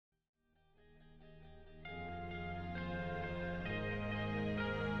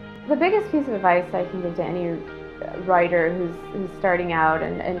The biggest piece of advice I can give to any writer who's starting out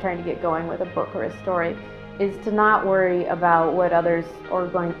and trying to get going with a book or a story is to not worry about what others are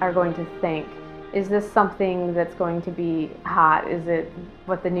going to think. Is this something that's going to be hot? Is it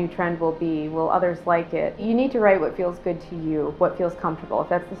what the new trend will be? Will others like it? You need to write what feels good to you, what feels comfortable. If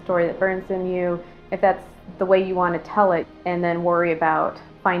that's the story that burns in you, if that's the way you want to tell it, and then worry about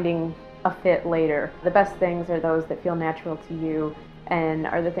finding a fit later. The best things are those that feel natural to you and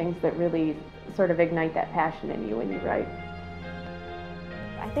are the things that really sort of ignite that passion in you when you write.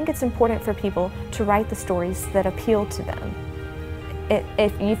 I think it's important for people to write the stories that appeal to them.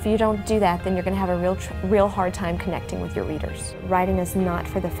 If you don't do that, then you're going to have a real hard time connecting with your readers. Writing is not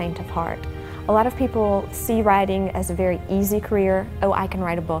for the faint of heart. A lot of people see writing as a very easy career. Oh, I can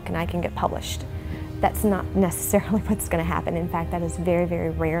write a book and I can get published. That's not necessarily what's going to happen. In fact, that is very,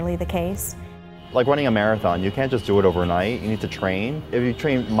 very rarely the case. Like running a marathon, you can't just do it overnight. You need to train. If you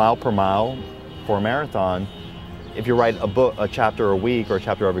train mile per mile for a marathon, if you write a chapter a week or a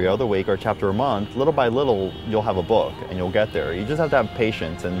chapter every other week or a chapter a month, little by little you'll have a book and you'll get there. You just have to have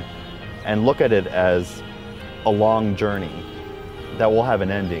patience and look at it as a long journey that will have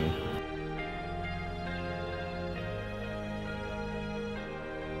an ending.